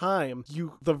at the time,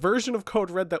 the version of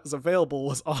Code Red that was available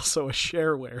was also a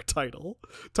shareware title,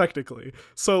 technically.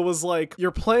 So it was like, you're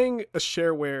playing a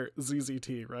shareware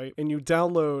ZZT, right? And you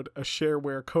download a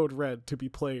shareware Code Red to be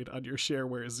played on your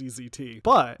shareware ZZT.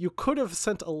 But you could have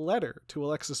sent a letter to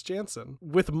Alexis Jansen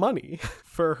with money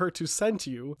for her to send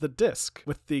you the disc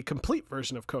with the complete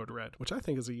version of Code Red, which I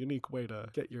think is a unique way to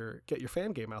get your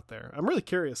fan game out there. I'm really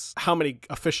curious how many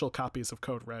official copies of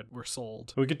Code Red were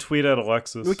sold. We could tweet at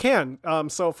Alexis. We can.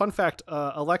 So fun fact,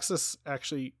 Alexis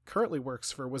actually currently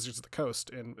works for Wizards of the Coast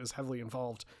and is heavily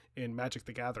involved in Magic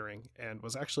the Gathering, and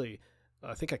was actually,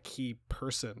 I think, a key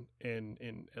person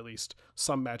in at least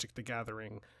some Magic the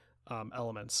Gathering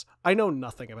elements. I know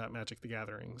nothing about Magic the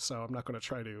Gathering, so I'm not going to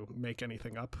try to make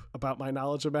anything up about my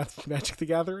knowledge of Magic the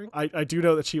Gathering. I do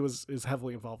know that she is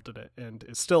heavily involved in it and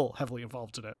is still heavily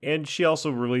involved in it. And she also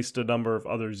released a number of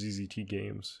other ZZT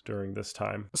games during this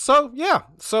time.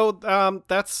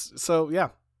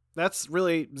 That's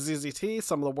really ZZT,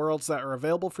 some of the worlds that are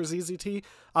available for ZZT.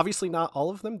 Obviously not all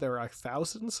of them, there are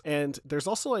thousands. And there's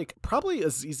also like probably a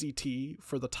ZZT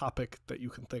for the topic that you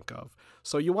can think of.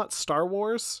 So you want Star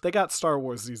Wars? They got Star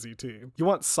Wars ZZT. You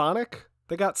want Sonic?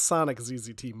 They got Sonic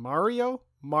ZZT. Mario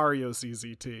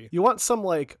ZZT. You want some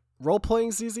like role-playing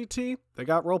ZZT? They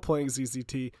got role-playing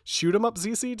ZZT. Shoot 'em up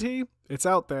ZZT? It's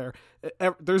out there.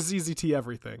 There's ZZT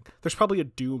everything. There's probably a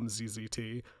Doom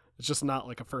ZZT. It's just not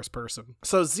like a first person.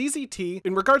 So ZZT,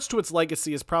 in regards to its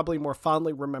legacy, is probably more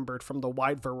fondly remembered from the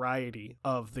wide variety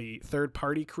of the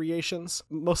third-party creations,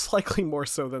 most likely more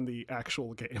so than the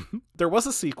actual game. There was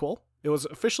a sequel. It was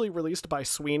officially released by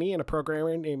Sweeney and a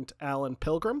programmer named Alan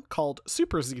Pilgrim called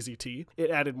Super ZZT.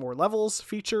 It added more levels,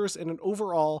 features, and an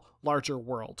overall larger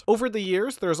world. Over the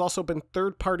years, there's also been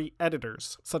third-party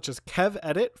editors, such as Kev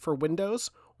Edit for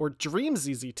Windows, or Dream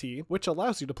ZZT, which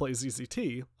allows you to play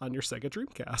ZZT on your Sega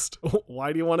Dreamcast.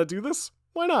 Why do you want to do this?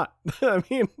 Why not? I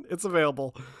mean, it's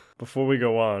available. Before we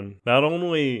go on, not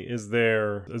only is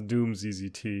there a Doom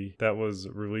ZZT that was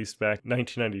released back in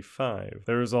 1995,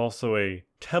 there is also a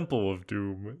Temple of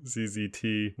Doom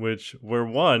ZZT, where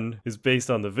one is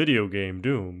based on the video game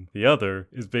Doom, the other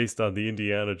is based on the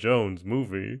Indiana Jones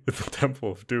movie, The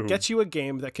Temple of Doom. Get you a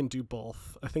game that can do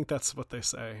both. I think that's what they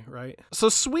say, right? So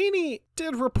Sweeney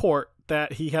did report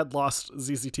that he had lost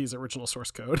ZZT's original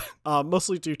source code,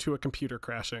 mostly due to a computer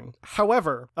crashing.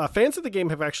 However, fans of the game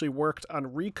have actually worked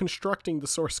on reconstructing the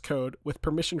source code with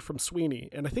permission from Sweeney,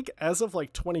 and I think as of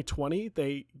like 2020,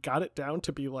 they got it down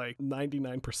to be like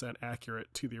 99% accurate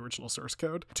to the original source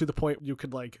code, to the point you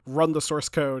could like run the source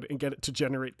code and get it to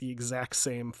generate the exact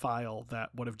same file that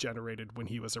would have generated when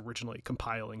he was originally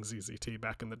compiling ZZT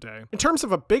back in the day. In terms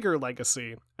of a bigger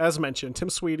legacy, as mentioned, Tim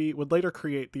Sweeney would later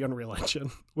create the Unreal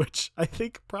Engine, which I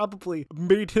think probably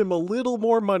made him a little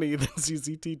more money than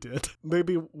ZZT did.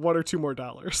 Maybe $1 or $2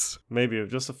 more. Maybe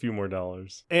just a few more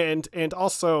dollars. And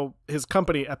also his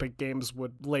company, Epic Games,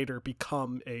 would later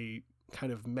become a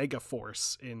kind of mega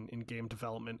force in game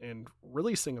development and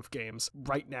releasing of games.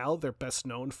 Right now, they're best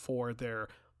known for their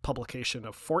publication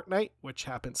of Fortnite, which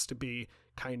happens to be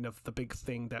kind of the big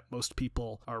thing that most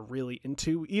people are really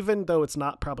into, even though it's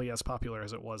not probably as popular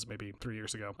as it was maybe 3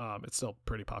 years ago. It's still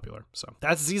pretty popular. So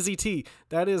that's ZZT.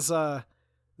 That is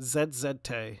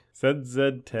ZZT.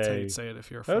 ZZT. That's how you'd say it if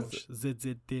you're French.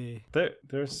 ZZT.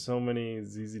 There's so many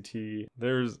ZZT.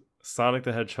 There's Sonic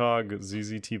the Hedgehog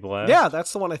ZZT Blast. Yeah,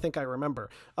 that's the one I think I remember.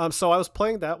 So I was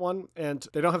playing that one, and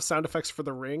they don't have sound effects for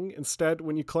the ring. Instead,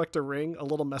 when you collect a ring, a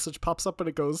little message pops up and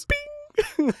it goes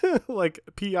ping, like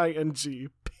PING,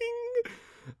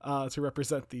 ping, to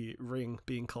represent the ring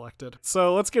being collected.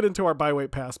 So let's get into our buy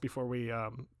weight pass before we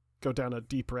go down a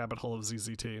deep rabbit hole of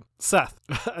ZZT. Seth,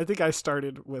 I think I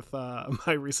started with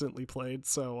my recently played,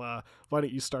 so why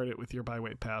don't you start it with your buy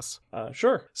weight pass?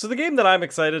 Sure. So the game that I'm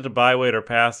excited to buy weight or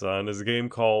pass on is a game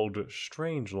called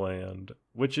Strangeland,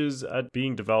 which is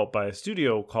being developed by a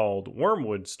studio called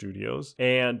Wormwood Studios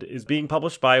and is being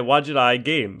published by Wadjet Eye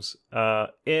Games.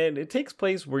 And it takes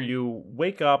place where you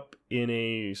wake up in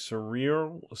a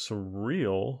surreal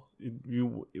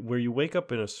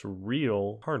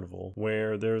carnival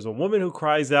where there's a woman who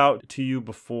cries out to you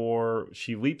before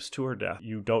she leaps to her death.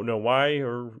 You don't know why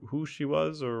or who she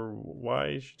was or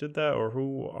why she did that or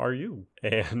who are you.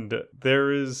 And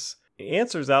there is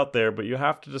answers out there, but you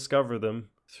have to discover them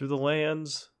through the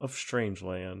lands of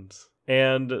Strangeland.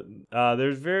 And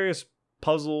there's various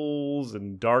puzzles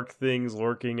and dark things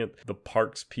lurking at the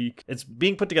park's peak. It's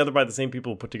being put together by the same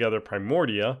people who put together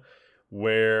Primordia,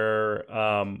 where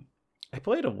I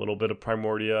played a little bit of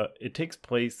Primordia. It takes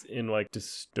place in like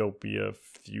dystopia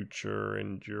future,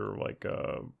 and you're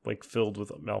like filled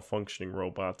with malfunctioning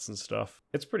robots and stuff.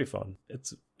 It's pretty fun.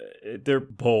 They're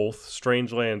both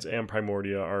Strangelands and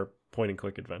Primordia are point and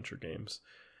click adventure games.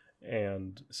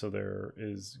 And so there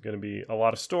is going to be a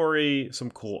lot of story,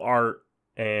 some cool art,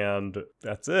 and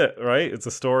that's it, right? It's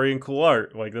a story and cool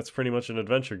art. Like, that's pretty much an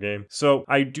adventure game. So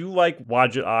I do like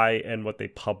Wadjet Eye and what they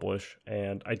publish,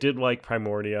 and I did like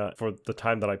Primordia for the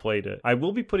time that I played it. I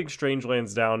will be putting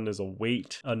Strangelands down as a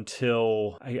wait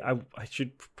until I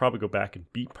should probably go back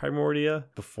and beat Primordia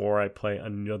before I play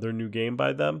another new game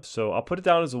by them. So I'll put it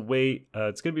down as a wait.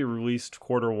 It's going to be released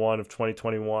Q1 of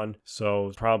 2021,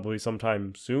 so probably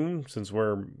sometime soon, since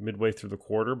we're midway through the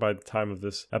quarter by the time of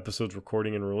this episode's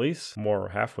recording and release. More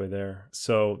halfway there.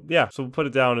 So yeah, so we'll put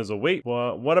it down as a wait.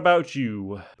 What about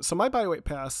you? So my buy weight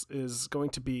pass is going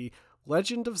to be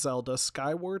Legend of Zelda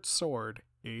Skyward Sword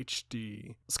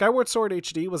HD. Skyward Sword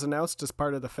HD was announced as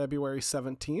part of the February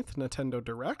 17th Nintendo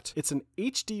Direct. It's an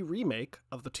HD remake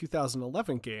of the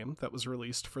 2011 game that was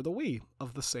released for the Wii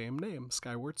of the same name,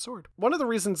 Skyward Sword. One of the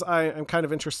reasons I'm kind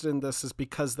of interested in this is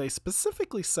because they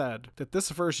specifically said that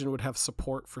this version would have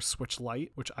support for Switch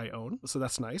Lite, which I own, so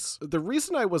that's nice. The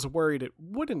reason I was worried it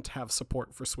wouldn't have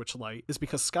support for Switch Lite is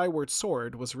because Skyward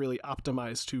Sword was really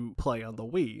optimized to play on the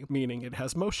Wii, meaning it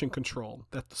has motion control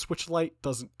that the Switch Lite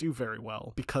doesn't do very well,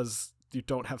 because you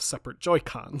don't have separate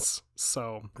Joy-Cons.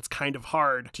 So it's kind of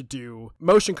hard to do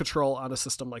motion control on a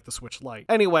system like the Switch Lite.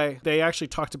 Anyway, they actually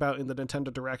talked about in the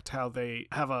Nintendo Direct how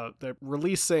they're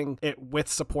releasing it with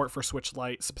support for Switch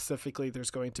Lite. Specifically, there's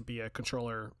going to be a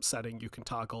controller setting you can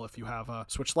toggle if you have a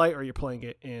Switch Lite or you're playing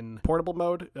it in portable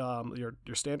mode, your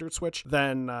standard Switch.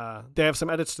 Then they have some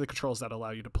edits to the controls that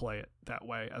allow you to play it that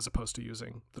way as opposed to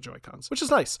using the Joy-Cons, which is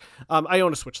nice. I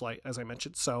own a Switch Lite, as I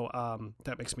mentioned, so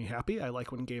that makes me happy. I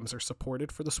like when games are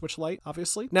supported for the Switch Lite,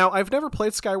 obviously. Now, I've never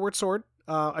played Skyward Sword.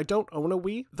 I don't own a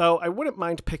Wii, though I wouldn't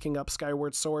mind picking up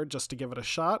Skyward Sword just to give it a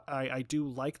shot. I do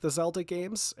like the Zelda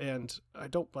games, and I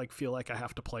don't feel like I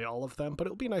have to play all of them, but it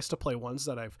would be nice to play ones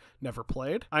that I've never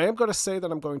played. I am going to say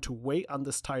that I'm going to wait on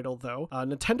this title, though.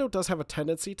 Nintendo does have a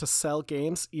tendency to sell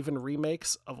games, even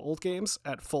remakes of old games,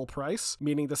 at full price,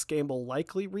 meaning this game will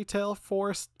likely retail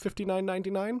for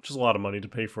 $59.99. Which is a lot of money to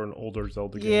pay for an older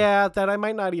Zelda game. Yeah, that I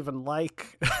might not even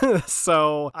like.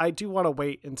 So I do want to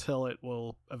wait until it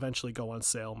will eventually go on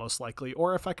sale, most likely,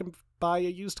 or if I can buy a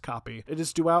used copy. It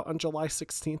is due out on July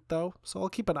 16th, though, so I'll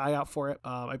keep an eye out for it.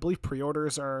 I believe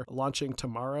pre-orders are launching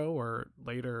tomorrow or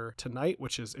later tonight,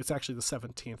 it's actually the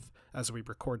 17th as we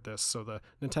record this, so the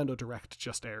Nintendo Direct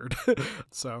just aired.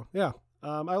 So yeah,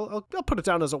 I'll put it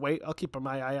down as a wait. I'll keep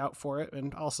my eye out for it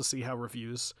and also see how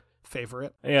reviews favor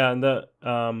it. Yeah, and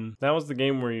that was the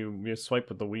game where you swipe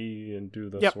with the Wii and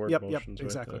do the sword motions. Yep,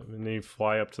 exactly. And then you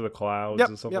fly up to the clouds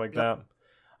and stuff like that.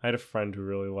 I had a friend who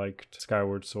really liked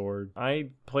Skyward Sword.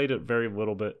 I played it very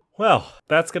little bit. Well,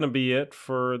 that's going to be it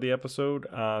for the episode.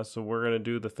 So we're going to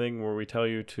do the thing where we tell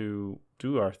you to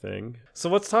do our thing.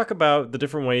 So let's talk about the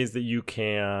different ways that you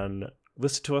can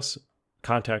listen to us,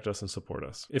 contact us, and support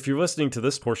us. If you're listening to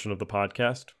this portion of the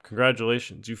podcast,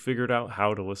 congratulations, you figured out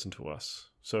how to listen to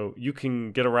us. So you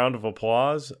can get a round of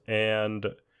applause and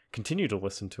continue to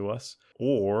listen to us,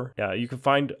 or you can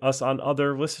find us on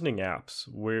other listening apps.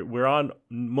 We're on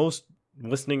most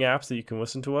listening apps that you can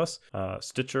listen to us,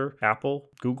 Stitcher, Apple,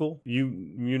 Google, you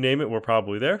name it, we're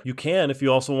probably there. You can, if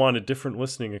you also want a different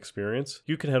listening experience,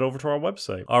 you can head over to our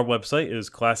website. Our website is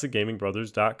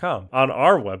classicgamingbrothers.com. On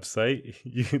our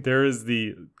website, there is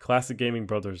the Classic Gaming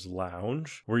Brothers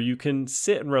Lounge, where you can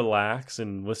sit and relax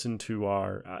and listen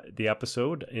to the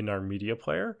episode in our media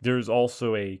player. There's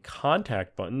also a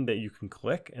contact button that you can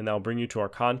click, and that'll bring you to our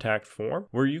contact form,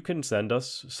 where you can send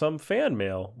us some fan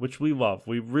mail, which we love.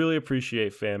 We really appreciate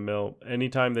fan mail.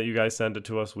 Anytime that you guys send it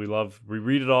to us, we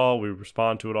read it all, we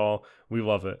respond to it all, we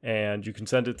love it. And you can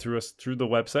send it through the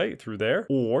website, through there,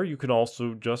 or you can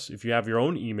also just, if you have your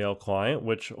own email client,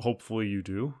 which hopefully you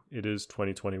do, it is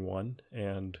 2021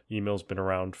 and email's been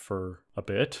around for a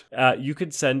bit, you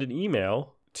could send an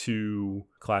email to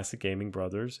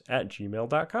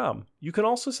classicgamingbrothers@gmail.com. You can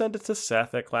also send it to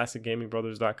Seth at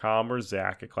classicgamingbrothers.com, or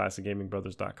Zach at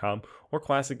classicgamingbrothers.com, or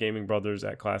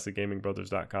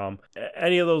classicgamingbrothers@classicgamingbrothers.com.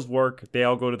 Any of those work. They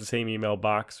all go to the same email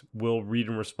box. We'll read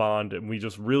and respond, and we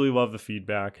just really love the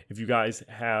feedback. If you guys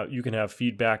you can have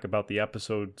feedback about the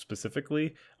episode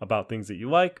specifically, about things that you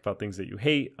like, about things that you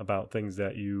hate, about things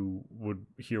that you would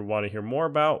want to hear more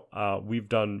about. We've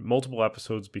done multiple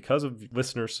episodes because of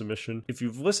listener submission. If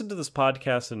you've listened to this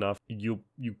podcast enough, you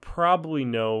probably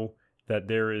know that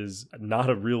there is not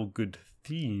a real good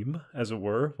theme, as it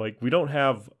were. Like, we don't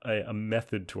have a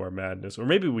method to our madness, or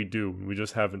maybe we do, we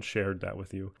just haven't shared that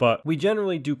with you. But we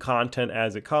generally do content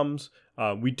as it comes.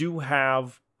 We do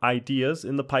have ideas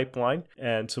in the pipeline,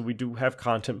 and so we do have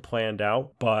content planned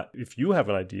out. But if you have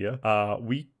an idea,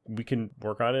 we can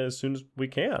work on it as soon as we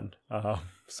can.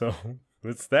 So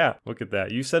it's that. Look at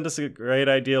that. You send us a great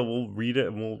idea, we'll read it,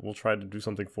 and we'll try to do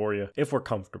something for you if we're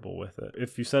comfortable with it.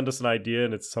 If you send us an idea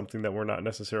and it's something that we're not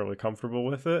necessarily comfortable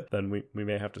with it, then we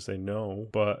may have to say no.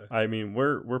 But I mean,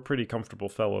 we're pretty comfortable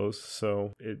fellows,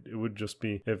 so it would just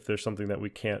be if there's something that we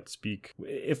can't speak.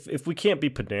 If we can't be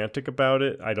pedantic about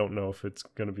it, I don't know if it's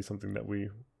going to be something that we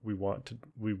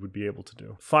would be able to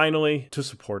do. Finally, to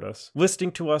support us.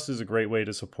 Listening to us is a great way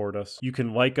to support us. You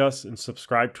can like us and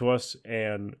subscribe to us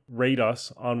and rate us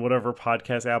on whatever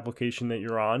podcast application that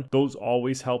you're on. Those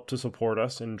always help to support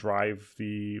us and drive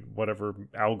the whatever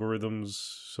algorithms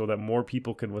so that more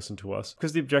people can listen to us.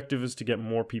 Because the objective is to get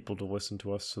more people to listen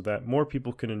to us so that more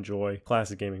people can enjoy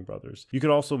Classic Gaming Brothers. You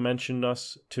can also mention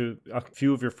us to a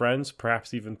few of your friends,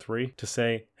 perhaps even 3, to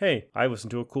say, hey, I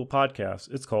listened to a cool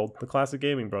podcast. It's called The Classic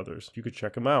Gaming Brothers. You could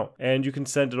check them out, and you can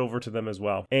send it over to them as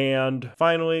well. And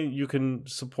finally, you can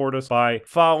support us by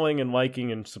following and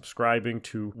liking and subscribing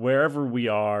to wherever we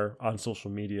are on social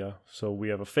media. So we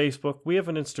have a Facebook, we have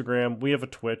an Instagram, we have a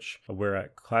Twitch. We're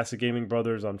at Classic Gaming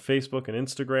Brothers on Facebook and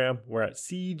Instagram. We're at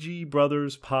CG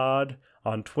Brothers Pod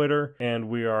on Twitter, and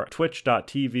we are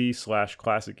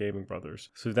twitch.tv/Classic Gaming Brothers.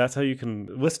 So that's how you can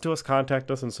listen to us,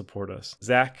 contact us, and support us.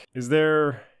 Zach, is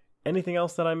there anything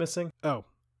else that I'm missing? Oh,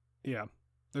 yeah.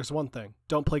 There's one thing.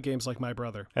 Don't play games like my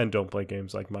brother. And don't play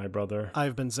games like my brother.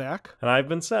 I've been Zach. And I've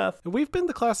been Seth. And we've been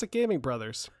the Classic Gaming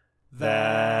Brothers.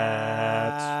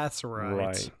 That's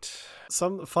right.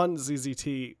 Some fun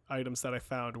ZZT items that I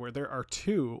found where there are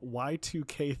 2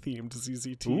 Y2K themed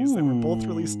ZZTs that were both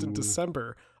released in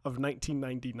December of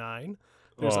 1999.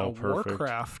 There's a perfect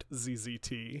Warcraft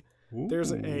ZZT.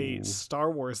 There's a Star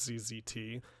Wars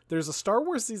ZZT. There's a Star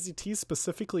Wars ZZT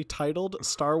specifically titled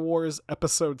Star Wars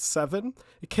Episode 7.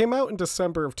 It came out in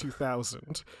December of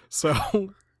 2000. So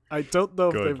I don't know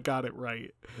if they've got it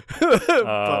right,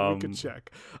 but we could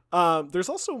check. There's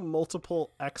also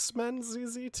multiple X-Men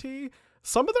ZZT.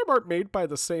 Some of them aren't made by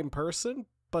the same person,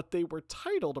 but they were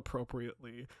titled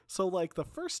appropriately. So, like, the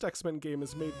first X-Men game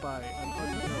is made by an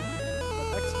unknown,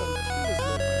 but X-Men 2 is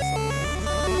made by someone else.